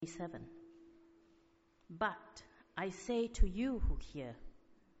7. But I say to you who hear,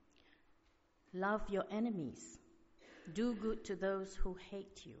 love your enemies, do good to those who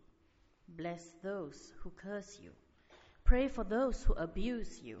hate you, bless those who curse you, pray for those who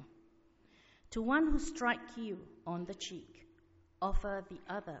abuse you. To one who strikes you on the cheek, offer the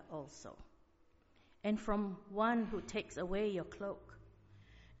other also. And from one who takes away your cloak,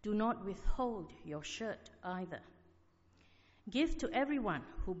 do not withhold your shirt either. Give to everyone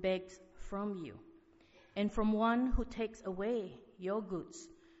who begs from you, and from one who takes away your goods,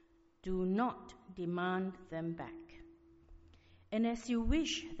 do not demand them back. And as you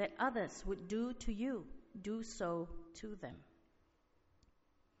wish that others would do to you, do so to them.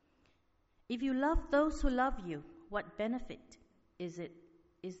 If you love those who love you, what benefit is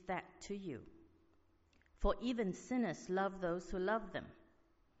that to you? For even sinners love those who love them.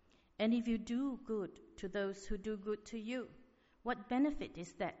 And if you do good to those who do good to you, what benefit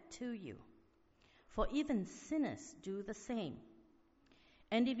is that to you? For even sinners do the same.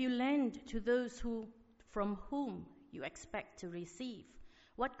 And if you lend to those from whom you expect to receive,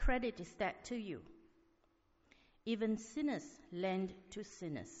 what credit is that to you? Even sinners lend to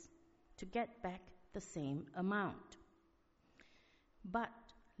sinners to get back the same amount. But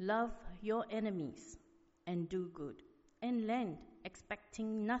love your enemies and do good, and lend,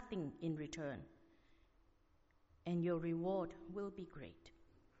 expecting nothing in return, and your reward will be great.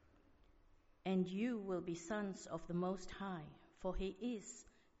 And you will be sons of the Most High, for He is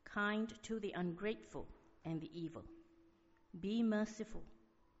kind to the ungrateful and the evil. Be merciful,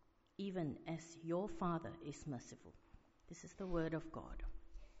 even as your Father is merciful. This is the word of God.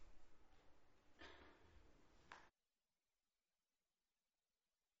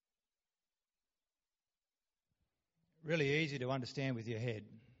 Really easy to understand with your head,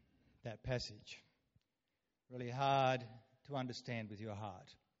 that passage. Really hard to understand with your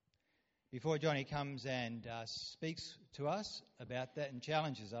heart. Before Johnny comes and speaks to us about that and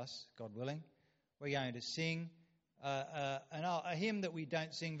challenges us, God willing, we're going to sing a hymn that we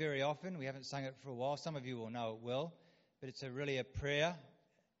don't sing very often. We haven't sung it for a while. Some of you will know it well, but it's really a prayer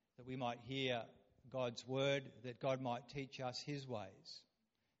that we might hear God's word, that God might teach us His ways.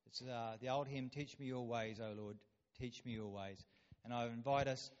 It's the old hymn, "Teach me your ways, O Lord, teach me your ways." And I invite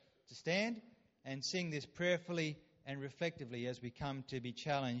us to stand and sing this prayerfully and reflectively as we come to be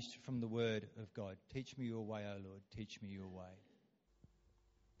challenged from the word of God. Teach me your way, O Lord, teach me your way.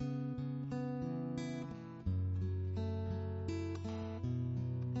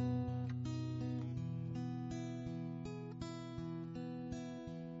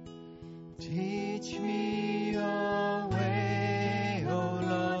 Teach me your way, O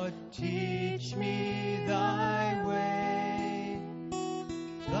Lord, teach me thy way.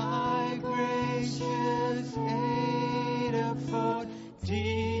 Thy gracious aid afford,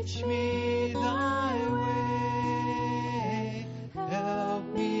 teach me thy way. Help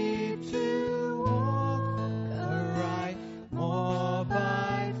me to walk aright, more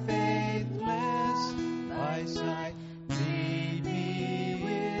by faith, less by sight. Lead me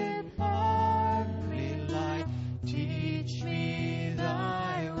with heavenly light, teach me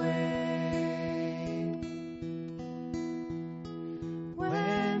thy way.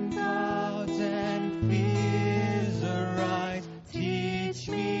 When doubts and fears arise, teach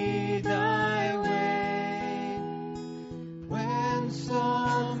me thy way. When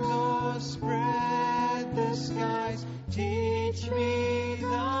storms o'erspread the skies, teach me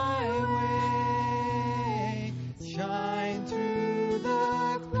thy way. Shine through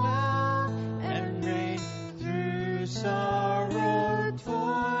the cloud and rain, through sorrow,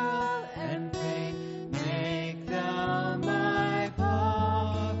 toil, and pain. Make thou my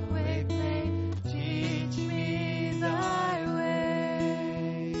pathway plain, teach me thy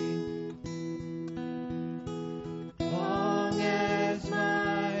way. Long as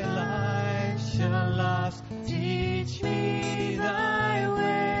my life shall last, teach me thy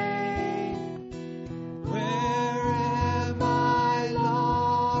way. Wherever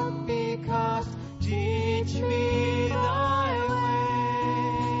Lord be cast, teach me thy way.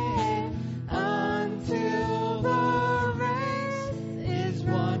 Until the race is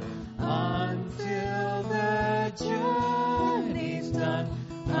won, until the journey's done,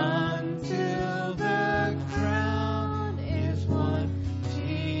 until the crown is won,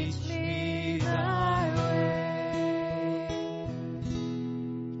 teach me thy way.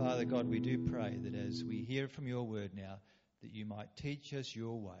 Father God, we do pray that as we hear from your word now, that you might teach us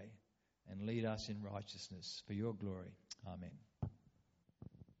your way and lead us in righteousness for your glory. Amen.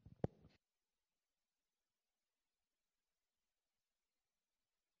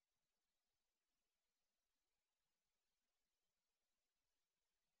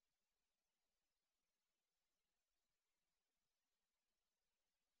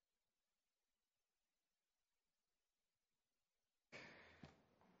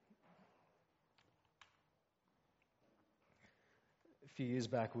 few years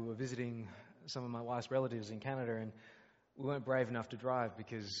back, we were visiting some of my wife's relatives in Canada, and we weren't brave enough to drive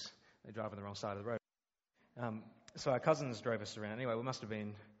because they drive on the wrong side of the road. So our cousins drove us around. Anyway, we must have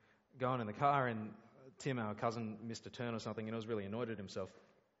been going in the car, and Tim, our cousin, missed a turn or something, and was really annoyed at himself.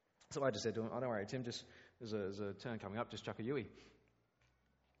 So I just said to him, "Oh, don't worry, Tim, just there's a turn coming up, just chuck a Yui."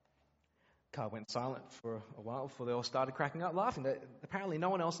 Car went silent for a while before they all started cracking up laughing. Apparently no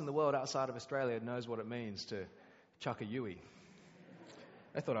one else in the world outside of Australia knows what it means to chuck a Yui.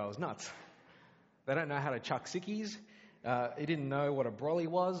 They thought I was nuts. They don't know how to chuck sickies. He didn't know what a brolly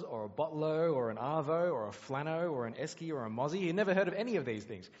was, or a botlo, or an arvo, or a flano, or an esky, or a mozzie. He'd never heard of any of these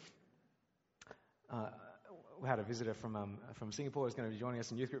things. We had a visitor from Singapore who's going to be joining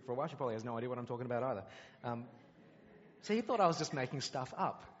us in youth group for a while. She probably has no idea what I'm talking about either. So he thought I was just making stuff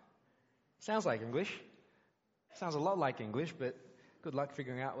up. Sounds like English. Sounds a lot like English, but good luck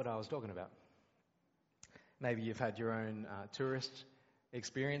figuring out what I was talking about. Maybe you've had your own tourist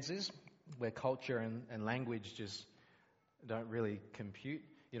experiences where culture and language just don't really compute.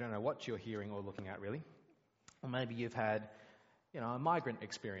 You don't know what you're hearing or looking at, really. Or maybe you've had, a migrant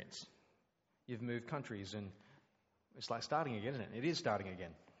experience. You've moved countries, and it's like starting again, isn't it? It is starting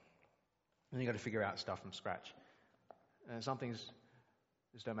again. And you've got to figure out stuff from scratch. And some things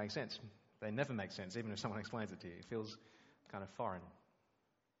just don't make sense. They never make sense, even if someone explains it to you. It feels kind of foreign,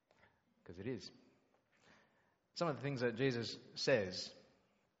 because it is. Some of the things that Jesus says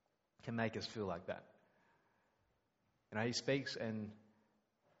can make us feel like that. He speaks and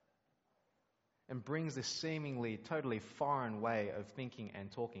brings this seemingly totally foreign way of thinking and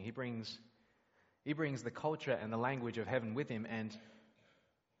talking. He brings the culture and the language of heaven with him, and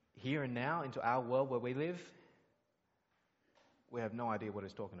here and now into our world where we live, we have no idea what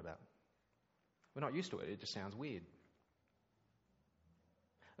he's talking about. We're not used to it. It just sounds weird.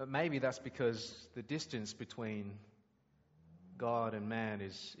 But maybe that's because the distance between God and man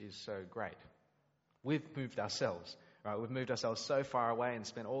is so great. We've moved ourselves, right? We've moved ourselves so far away and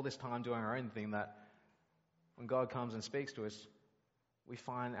spent all this time doing our own thing that when God comes and speaks to us, we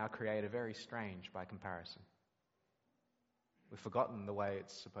find our Creator very strange by comparison. We've forgotten the way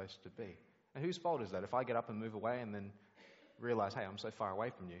it's supposed to be. And whose fault is that? If I get up and move away and then realize, hey, I'm so far away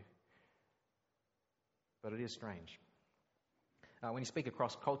from you. But it is strange. When you speak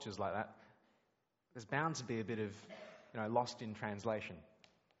across cultures like that, there's bound to be a bit of, lost in translation.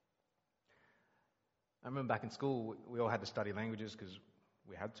 I remember back in school, we all had to study languages because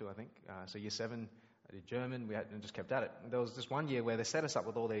we had to, I think. So year 7, I did German, and just kept at it. There was this one year where they set us up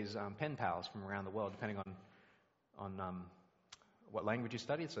with all these pen pals from around the world, depending on what language you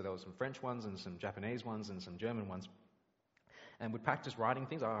studied. So there were some French ones and some Japanese ones and some German ones. And we'd practice writing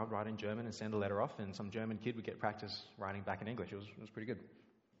things. I'd write in German and send a letter off, and some German kid would get practice writing back in English. It was pretty good.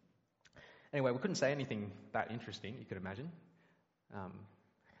 Anyway, we couldn't say anything that interesting, you could imagine.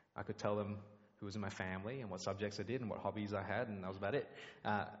 I could tell them who was in my family and what subjects I did and what hobbies I had, and that was about it.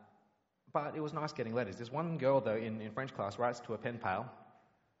 But it was nice getting letters. There's one girl, though, in French class writes to a pen pal,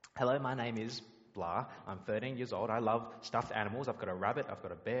 "Hello, my name is blah. I'm 13 years old. I love stuffed animals. I've got a rabbit. I've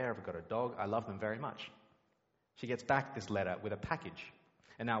got a bear. I've got a dog. I love them very much." She gets back this letter with a package.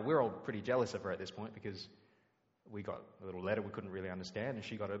 And now we're all pretty jealous of her at this point because we got a little letter we couldn't really understand, and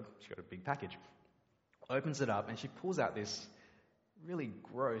she got a big package. Opens it up, and she pulls out this really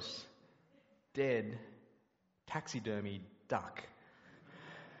gross, dead, taxidermy duck.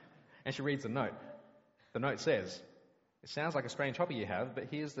 And she reads the note. The note says, "It sounds like a strange hobby you have, but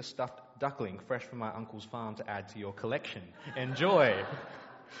here's the stuffed duckling fresh from my uncle's farm to add to your collection. Enjoy."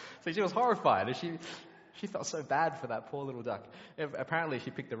 So she was horrified, and she felt so bad for that poor little duck. Apparently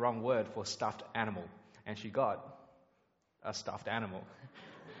she picked the wrong word for stuffed animal, and she got a stuffed animal.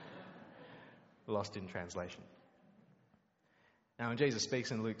 Lost in translation. Now when Jesus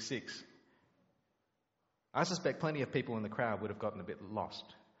speaks in Luke 6, I suspect plenty of people in the crowd would have gotten a bit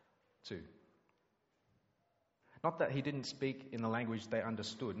lost too. Not that he didn't speak in the language they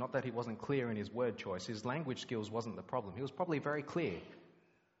understood, not that he wasn't clear in his word choice. His language skills wasn't the problem. He was probably very clear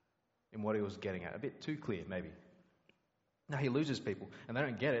in what he was getting at, a bit too clear maybe. Now he loses people, and they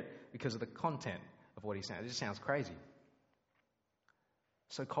don't get it because of the content of what he's saying. It just sounds crazy.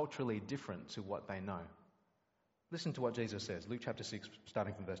 So culturally different to what they know. Listen to what Jesus says, Luke chapter 6,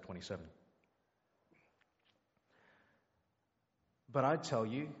 starting from verse 27. "But I tell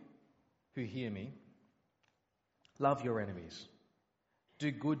you who hear me, love your enemies.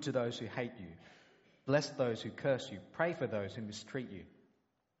 Do good to those who hate you. Bless those who curse you. Pray for those who mistreat you.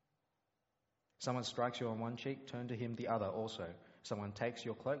 Someone strikes you on one cheek, turn to him the other also. Someone takes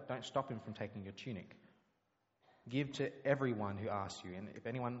your cloak, don't stop him from taking your tunic. Give to everyone who asks you, and if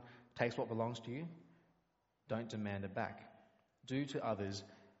anyone takes what belongs to you, don't demand it back. Do to others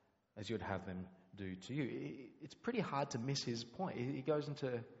as you would have them do to you. It's pretty hard to miss his point. He goes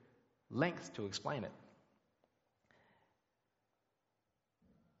into length to explain it.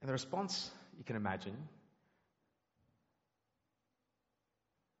 And the response, you can imagine,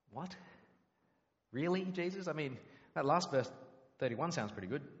 what? Really, Jesus? I mean, that last verse 31 sounds pretty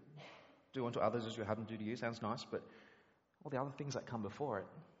good. Do unto others as you have them do to you. Sounds nice, but all the other things that come before it.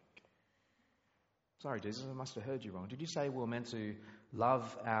 Sorry, Jesus, I must have heard you wrong. Did you say we're meant to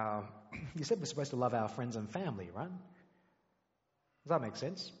love our... You said we're supposed to love our friends and family, right? Does that make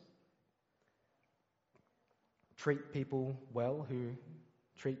sense? Treat people well who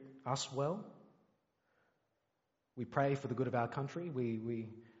treat us well. We pray for the good of our country. We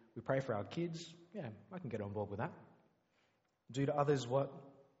pray for our kids. Yeah, I can get on board with that. Do to others what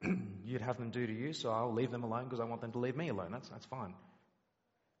you'd have them do to you, so I'll leave them alone because I want them to leave me alone. That's fine.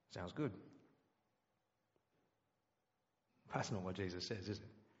 Sounds good. That's not what Jesus says, is it?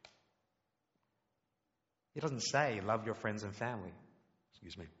 He doesn't say, love your friends and family.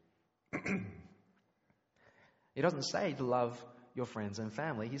 Excuse me. He doesn't say to love your friends and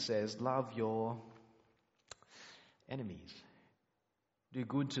family. He says, love your enemies. Do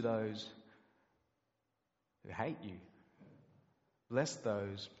good to those who hate you. Bless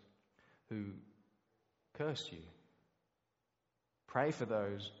those who curse you. Pray for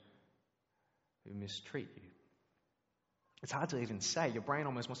those who mistreat you. It's hard to even say. Your brain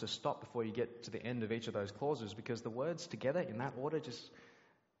almost wants to stop before you get to the end of each of those clauses because the words together in that order just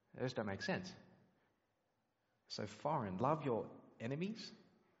don't make sense. So foreign. Love your enemies?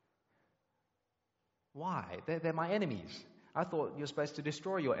 Why? They're my enemies. I thought you're supposed to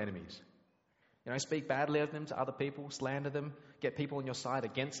destroy your enemies. Speak badly of them to other people, slander them, get people on your side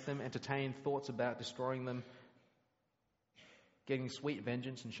against them, entertain thoughts about destroying them, getting sweet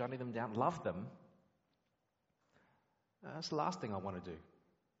vengeance and shutting them down. Love them. That's the last thing I want to do.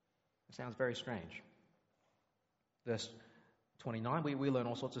 It sounds very strange. Verse 29, we learn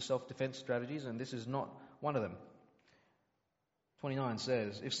all sorts of self-defense strategies, and this is not one of them. 29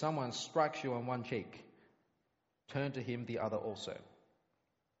 says, if someone strikes you on one cheek, turn to him the other also.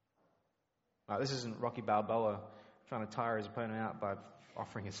 Now, this isn't Rocky Balboa trying to tire his opponent out by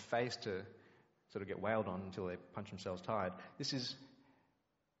offering his face to sort of get wailed on until they punch themselves tired. This is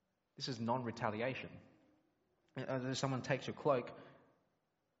non-retaliation. If someone takes your cloak,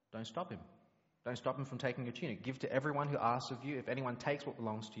 don't stop him. Don't stop him from taking your tunic. Give to everyone who asks of you. If anyone takes what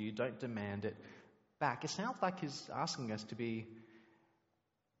belongs to you, don't demand it back. It sounds like he's asking us to be,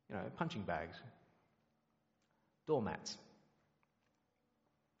 punching bags, doormats.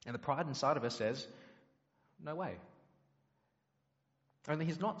 And the pride inside of us says, no way. Only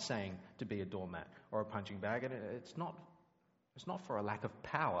he's not saying to be a doormat or a punching bag, and it's not for a lack of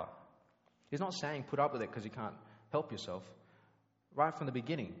power. He's not saying put up with it because you can't help yourself. Right from the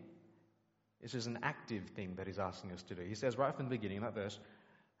beginning, this is an active thing that he's asking us to do. He says right from the beginning in that verse,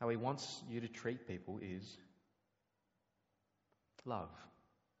 how he wants you to treat people is love.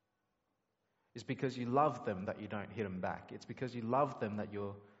 It's because you love them that you don't hit them back. It's because you love them that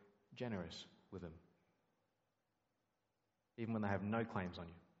you're generous with them, even when they have no claims on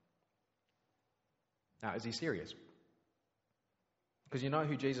you. Now, is he serious? Because you know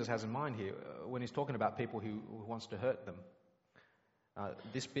who Jesus has in mind here when he's talking about people who wants to hurt them.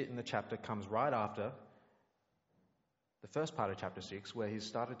 This bit in the chapter comes right after the first part of chapter 6, where he's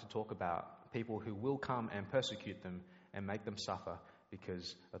started to talk about people who will come and persecute them and make them suffer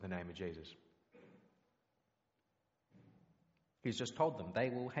because of the name of Jesus. He's just told them they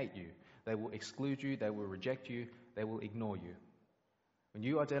will hate you, they will exclude you, they will reject you, they will ignore you. When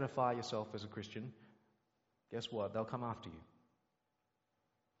you identify yourself as a Christian, guess what? They'll come after you.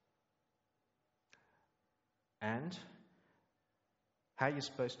 And how you're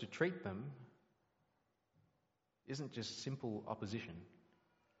supposed to treat them isn't just simple opposition.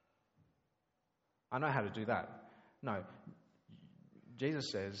 I know how to do that. No,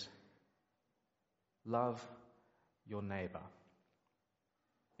 Jesus says, love your neighbor,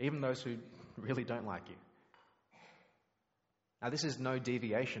 even those who really don't like you. Now, this is no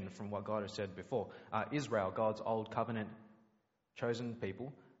deviation from what God has said before. Israel, God's old covenant chosen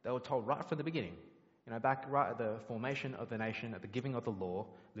people, they were told right from the beginning, back right at the formation of the nation, at the giving of the law,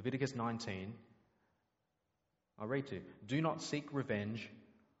 Leviticus 19, I'll read to you. Do not seek revenge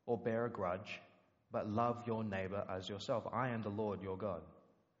or bear a grudge, but love your neighbor as yourself. I am the Lord your God,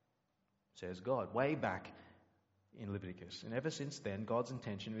 says God, way back in Leviticus. And ever since then, God's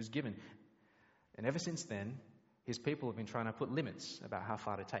intention was given. And ever since then, his people have been trying to put limits about how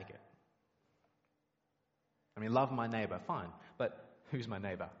far to take it. Love my neighbor, fine, but who's my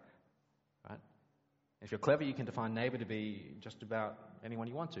neighbor? Right? If you're clever, you can define neighbour to be just about anyone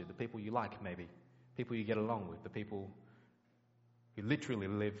you want to, the people you like maybe, people you get along with, the people who literally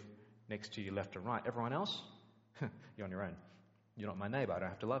live next to you left and right. Everyone else, you're on your own. You're not my neighbour, I don't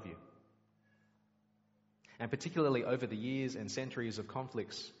have to love you. And particularly over the years and centuries of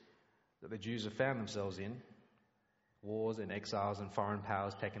conflicts that the Jews have found themselves in, wars and exiles and foreign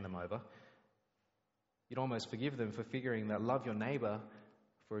powers taking them over, you'd almost forgive them for figuring that love your neighbour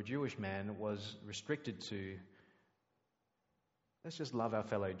for a Jewish man was restricted to, let's just love our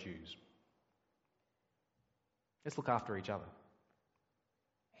fellow Jews. Let's look after each other.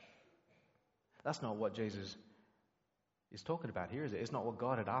 That's not what Jesus is talking about here, is it? It's not what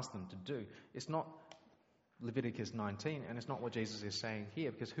God had asked them to do. It's not Leviticus 19, and it's not what Jesus is saying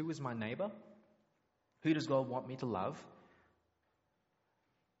here, because who is my neighbour? Who does God want me to love?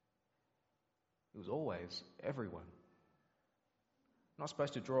 It was always everyone. I'm not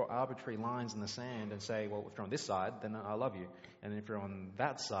supposed to draw arbitrary lines in the sand and say, well, if you're on this side, then I love you. And if you're on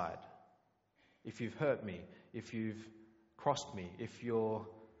that side, if you've hurt me, if you've crossed me, if you're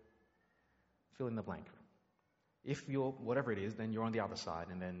fill in the blank. If you're whatever it is, then you're on the other side,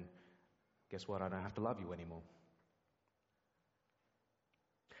 and then guess what? I don't have to love you anymore.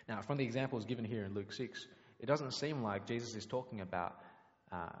 Now, from the examples given here in Luke 6, it doesn't seem like Jesus is talking about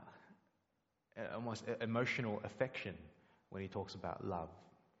almost emotional affection when he talks about love.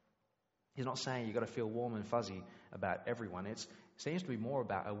 He's not saying you've got to feel warm and fuzzy about everyone. It seems to be more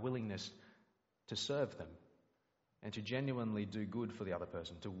about a willingness to serve them and to genuinely do good for the other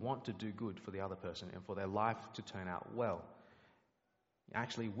person, to want to do good for the other person and for their life to turn out well. You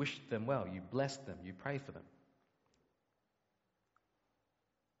actually wish them well. You bless them. You pray for them.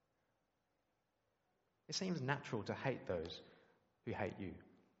 It seems natural to hate those who hate you.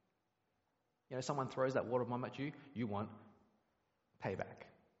 You know, someone throws that water bomb at you, you want payback.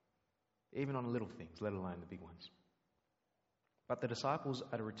 Even on little things, let alone the big ones. But the disciples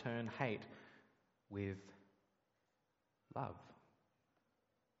are to return hate with love.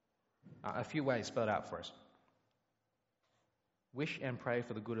 A few ways spelled out for us. Wish and pray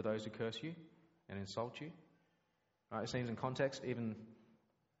for the good of those who curse you and insult you. It seems in context, even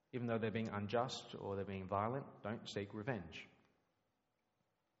though they're being unjust or they're being violent, don't seek revenge.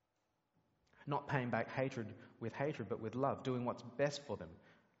 Not paying back hatred with hatred, but with love, doing what's best for them.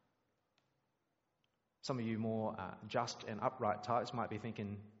 Some of you more just and upright types might be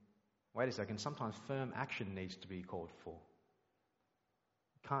thinking, wait a second, sometimes firm action needs to be called for.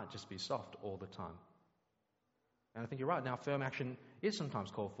 It can't just be soft all the time. And I think you're right. Now, firm action is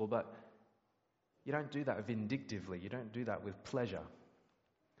sometimes called for, but you don't do that vindictively. You don't do that with pleasure.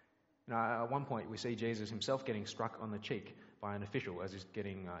 You know, at one point, we see Jesus himself getting struck on the cheek by an official as he's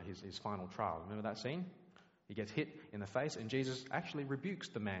getting his final trial. Remember that scene? He gets hit in the face, and Jesus actually rebukes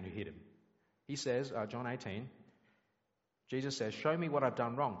the man who hit him. He says, John 18, Jesus says, "Show me what I've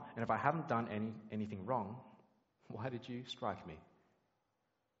done wrong, and if I haven't done anything wrong, why did you strike me?"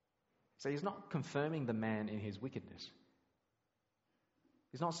 So he's not confirming the man in his wickedness.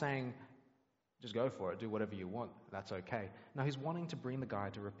 He's not saying, just go for it, do whatever you want, that's okay. No, he's wanting to bring the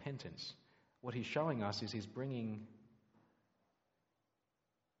guy to repentance. What he's showing us is he's bringing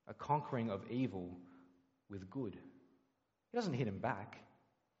a conquering of evil with good. He doesn't hit him back,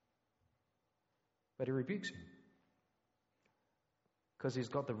 but he rebukes him. Because he's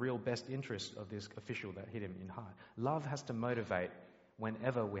got the real best interest of this official that hit him in heart. Love has to motivate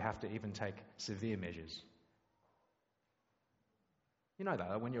whenever we have to even take severe measures. You know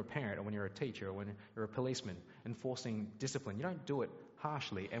that when you're a parent or when you're a teacher or when you're a policeman enforcing discipline, you don't do it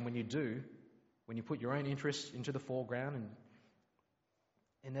harshly. And when you do, when you put your own interests into the foreground, and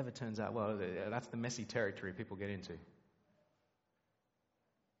it never turns out well. That's the messy territory people get into.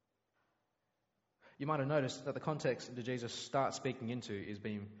 You might have noticed that the context that Jesus starts speaking into is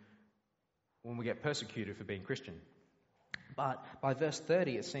being when we get persecuted for being Christian. But by verse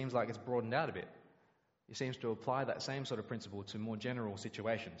 30, it seems like it's broadened out a bit. He seems to apply that same sort of principle to more general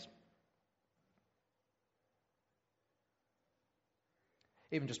situations.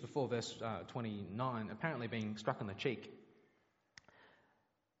 Even just before verse 29, apparently being struck on the cheek,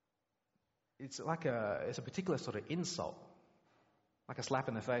 it's a particular sort of insult, like a slap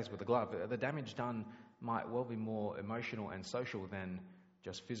in the face with a glove. The damage done might well be more emotional and social than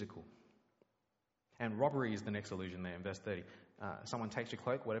just physical. And robbery is the next allusion there in verse 30. Someone takes your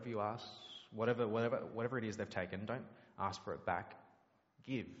cloak, whatever you ask, whatever it is they've taken, don't ask for it back.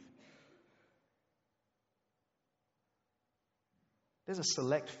 Give. There's a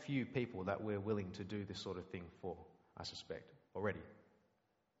select few people that we're willing to do this sort of thing for, I suspect, already.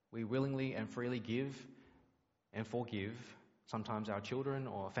 We willingly and freely give and forgive sometimes our children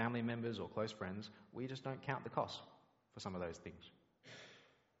or family members or close friends, we just don't count the cost for some of those things.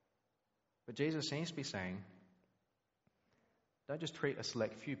 But Jesus seems to be saying, don't just treat a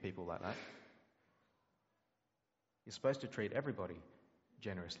select few people like that. You're supposed to treat everybody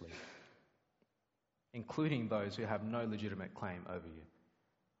generously, including those who have no legitimate claim over you.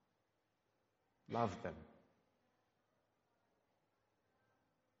 Love them.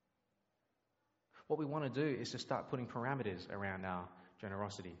 What we want to do is to start putting parameters around our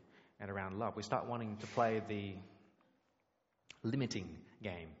generosity and around love. We start wanting to play the limiting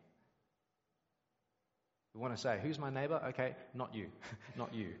game. We want to say, who's my neighbor? Okay, not you.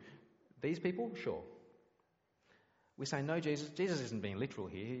 Not you. These people? Sure. We say, no, Jesus isn't being literal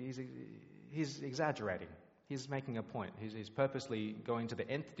here. He's exaggerating. He's making a point. He's purposely going to the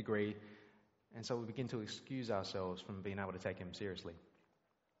nth degree, and so we begin to excuse ourselves from being able to take him seriously.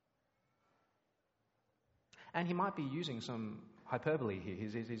 And he might be using some hyperbole here.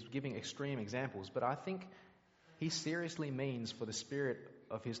 He's giving extreme examples, but I think he seriously means for the spirit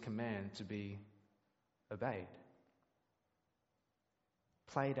of his command to be obeyed,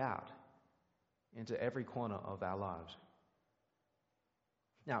 played out into every corner of our lives.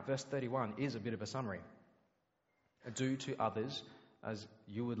 Now, verse 31 is a bit of a summary. Do to others as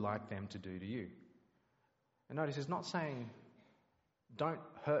you would like them to do to you. And notice, he's not saying don't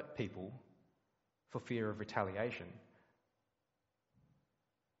hurt people for fear of retaliation.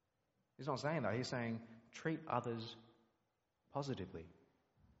 He's not saying that. He's saying treat others positively,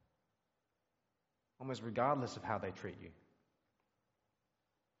 almost regardless of how they treat you.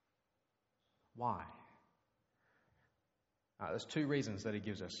 Why? There's two reasons that he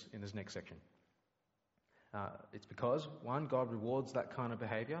gives us in this next section. It's because, one, God rewards that kind of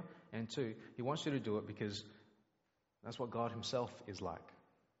behavior, and two, he wants you to do it because that's what God himself is like.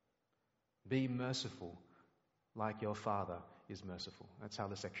 Be merciful like your Father is merciful. That's how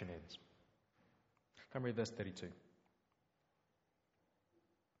the section ends. Come read verse 32.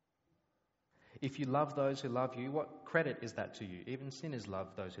 If you love those who love you, what credit is that to you? Even sinners love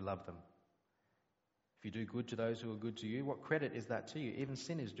those who love them. If you do good to those who are good to you, what credit is that to you? Even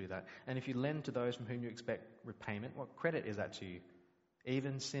sinners do that. And if you lend to those from whom you expect repayment, what credit is that to you?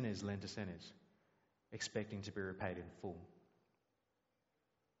 Even sinners lend to sinners, expecting to be repaid in full.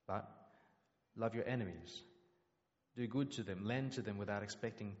 But love your enemies. Do good to them. Lend to them without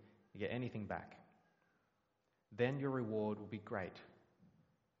expecting to get anything back. Then your reward will be great,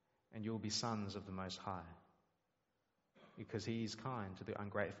 and you will be sons of the Most High, because he is kind to the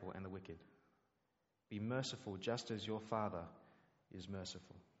ungrateful and the wicked. Be merciful just as your Father is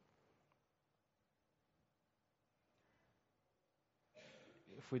merciful.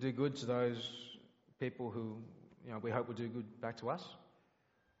 If we do good to those people who we hope will do good back to us,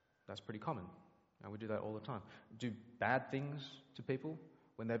 that's pretty common. And we do that all the time. Do bad things to people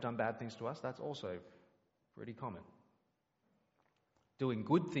when they've done bad things to us, that's also pretty common. Doing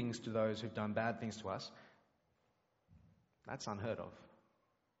good things to those who've done bad things to us, that's unheard of.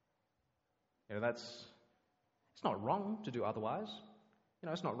 It's not wrong to do otherwise.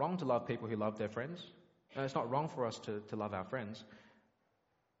 It's not wrong to love people who love their friends. It's not wrong for us to love our friends.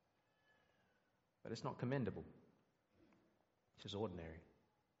 But it's not commendable. It's just ordinary.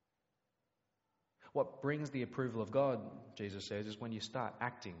 What brings the approval of God, Jesus says, is when you start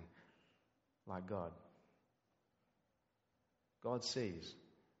acting like God. God sees,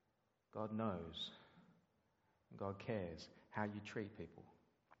 God knows, and God cares how you treat people.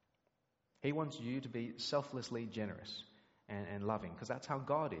 He wants you to be selflessly generous and loving, because that's how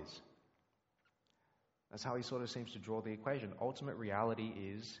God is. That's how he sort of seems to draw the equation. Ultimate reality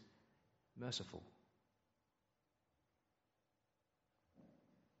is merciful.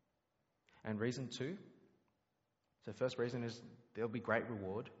 And reason two, so first reason is there'll be great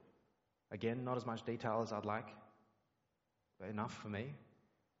reward. Again, not as much detail as I'd like, but enough for me.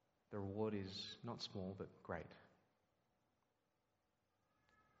 The reward is not small, but great.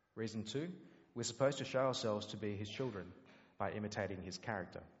 Reason two, we're supposed to show ourselves to be his children by imitating his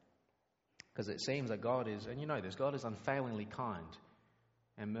character. Because it seems that God is, and you know this, God is unfailingly kind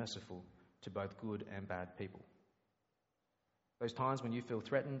and merciful to both good and bad people. Those times when you feel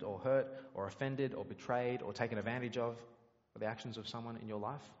threatened or hurt or offended or betrayed or taken advantage of by the actions of someone in your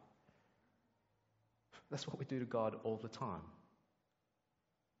life, that's what we do to God all the time.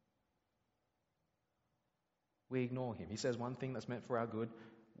 We ignore him. He says one thing that's meant for our good,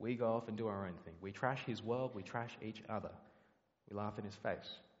 we go off and do our own thing. We trash his world, we trash each other. We laugh in his face.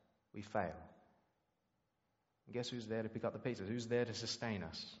 We fail. And guess who's there to pick up the pieces? Who's there to sustain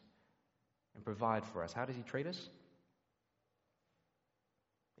us and provide for us? How does he treat us?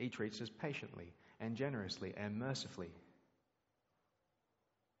 He treats us patiently and generously and mercifully.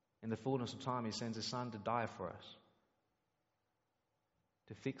 In the fullness of time, he sends his Son to die for us,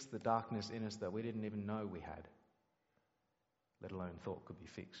 to fix the darkness in us that we didn't even know we had, let alone thought could be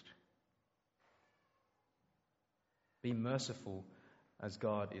fixed. Be merciful as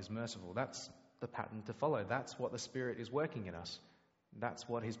God is merciful. That's the pattern to follow. That's what the Spirit is working in us. That's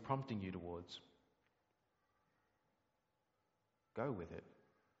what he's prompting you towards. Go with it.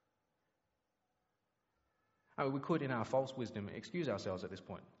 Oh, we could, in our false wisdom, excuse ourselves at this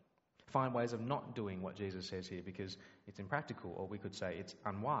point. Find ways of not doing what Jesus says here because it's impractical, or we could say it's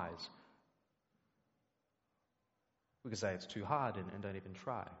unwise. We could say it's too hard and don't even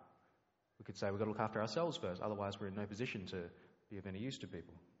try. We could say we've got to look after ourselves first, otherwise we're in no position to be of any use to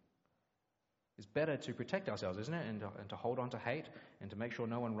people. It's better to protect ourselves, isn't it? And to hold on to hate and to make sure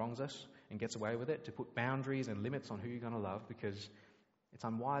no one wrongs us and gets away with it, to put boundaries and limits on who you're going to love because it's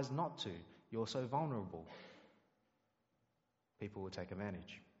unwise not to. You're so vulnerable. People will take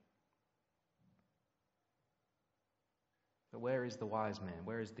advantage. But where is the wise man?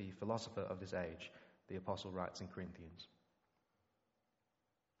 Where is the philosopher of this age? The apostle writes in Corinthians.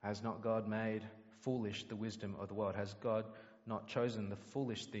 Has not God made foolish the wisdom of the world? Has God not chosen the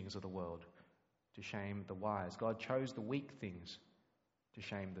foolish things of the world to shame the wise? God chose the weak things to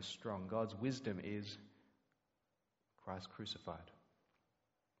shame the strong. God's wisdom is Christ crucified,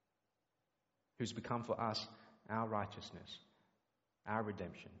 who's become for us our righteousness, our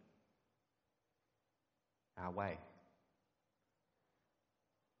redemption, our way.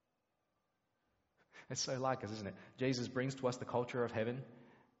 It's so like us, isn't it? Jesus brings to us the culture of heaven,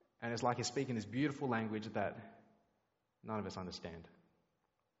 and it's like he's speaking this beautiful language that none of us understand.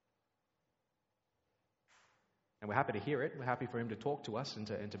 And we're happy to hear it. We're happy for him to talk to us and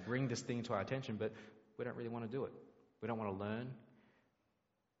to bring this thing to our attention, but we don't really want to do it. We don't want to learn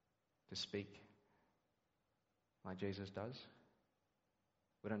to speak like Jesus does.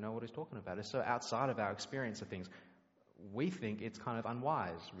 We don't know what he's talking about. It's so outside of our experience of things. We think it's kind of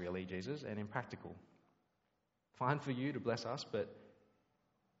unwise, really, Jesus, and impractical. Fine for you to bless us, but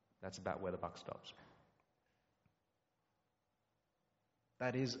that's about where the buck stops.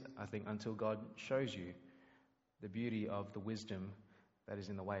 That is, I think, until God shows you the beauty of the wisdom that is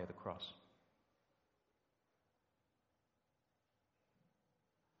in the way of the cross.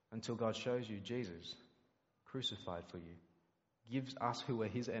 Until God shows you Jesus crucified for you, gives us who are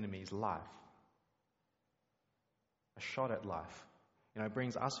his enemies life, a shot at life.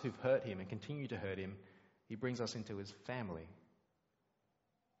 Brings us who've hurt him and continue to hurt him, he brings us into his family.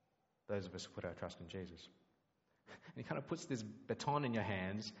 Those of us who put our trust in Jesus. And he kind of puts this baton in your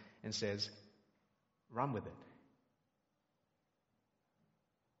hands and says, run with it.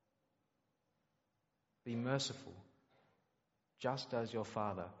 Be merciful, just as your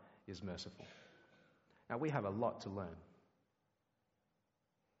Father is merciful. Now, we have a lot to learn.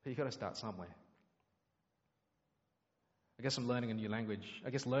 But you've got to start somewhere. I guess learning a new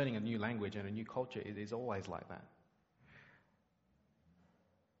language and a new culture is always like that.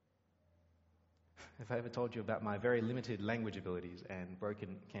 If I ever told you about my very limited language abilities and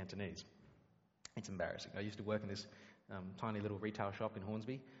broken Cantonese, it's embarrassing. I used to work in this tiny little retail shop in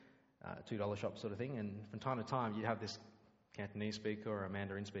Hornsby, $2 shop sort of thing, and from time to time you'd have this Cantonese speaker or a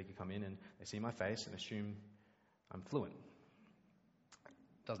Mandarin speaker come in and they see my face and assume I'm fluent.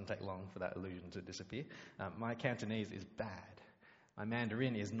 It doesn't take long for that illusion to disappear. My Cantonese is bad. My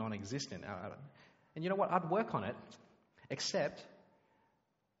Mandarin is non-existent. And you know what? I'd work on it, except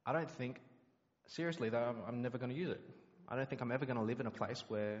I don't think, seriously though, I'm never going to use it. I don't think I'm ever going to live in a place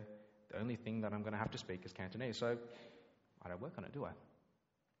where the only thing that I'm going to have to speak is Cantonese. So I don't work on it, do I?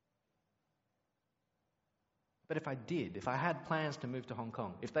 But if I did, if I had plans to move to Hong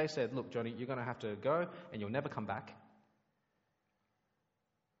Kong, if they said, look, Johnny, you're going to have to go and you'll never come back,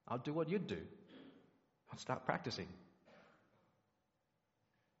 I'll do what you'd do. I'll start practicing.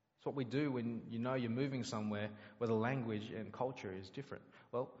 It's what we do when you know you're moving somewhere where the language and culture is different.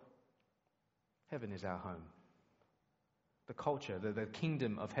 Well, heaven is our home. The culture, the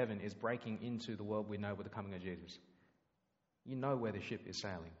kingdom of heaven is breaking into the world we know with the coming of Jesus. You know where the ship is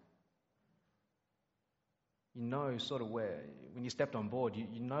sailing. You know sort of where, when you stepped on board,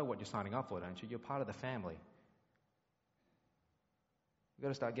 you know what you're signing up for, don't you? You're part of the family. We've got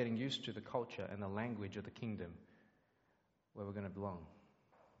to start getting used to the culture and the language of the kingdom where we're going to belong.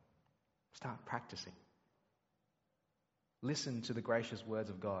 Start practicing. Listen to the gracious words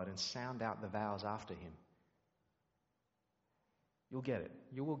of God and sound out the vows after him. You'll get it.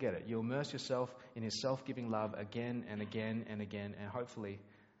 You will get it. You'll immerse yourself in his self-giving love again and again and again, and hopefully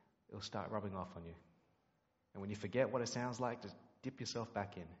it'll start rubbing off on you. And when you forget what it sounds like, just dip yourself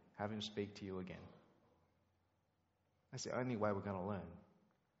back in. Have him speak to you again. That's the only way we're going to learn.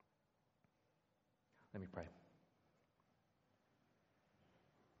 Let me pray.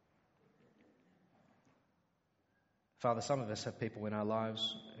 Father, some of us have people in our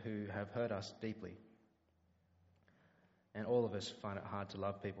lives who have hurt us deeply. And all of us find it hard to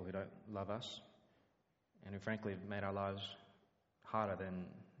love people who don't love us, and who frankly have made our lives harder than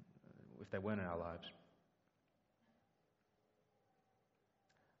if they weren't in our lives.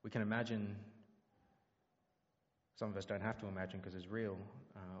 We can imagine, some of us don't have to imagine because it's real,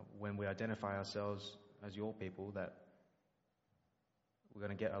 when we identify ourselves as your people, that we're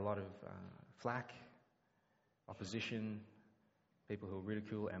going to get a lot of flack, opposition, people who will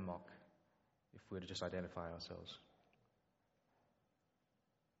ridicule and mock if we were to just identify ourselves.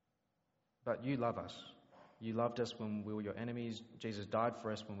 But you love us. You loved us when we were your enemies. Jesus died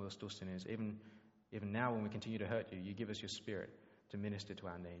for us when we were still sinners. Even now when we continue to hurt you, you give us your Spirit to minister to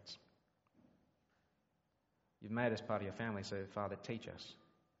our needs. You've made us part of your family, so Father, teach us.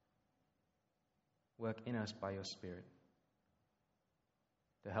 Work in us by your Spirit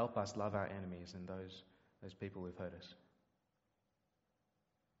to help us love our enemies and those people who've hurt us.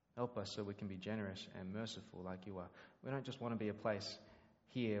 Help us so we can be generous and merciful like you are. We don't just want to be a place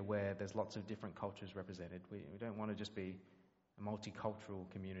here where there's lots of different cultures represented. We don't want to just be a multicultural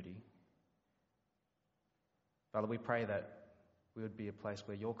community. Father, we pray that we would be a place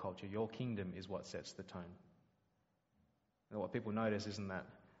where your culture, your kingdom is what sets the tone. And what people notice isn't that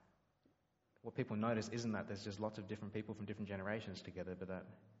there's just lots of different people from different generations together, but that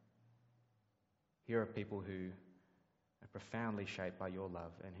here are people who are profoundly shaped by your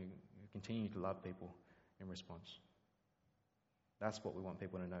love and who continue to love people in response. That's what we want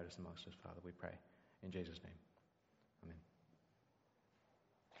people to notice amongst us, Father, we pray. In Jesus' name. Amen.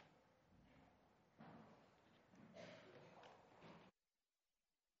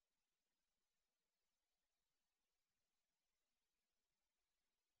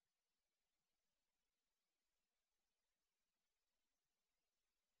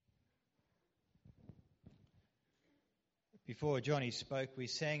 Before Johnny spoke, we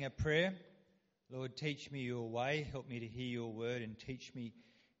sang a prayer. Lord, teach me your way, help me to hear your word and teach me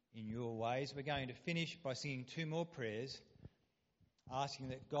in your ways. We're going to finish by singing two more prayers, asking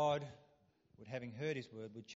that God, having heard his word, would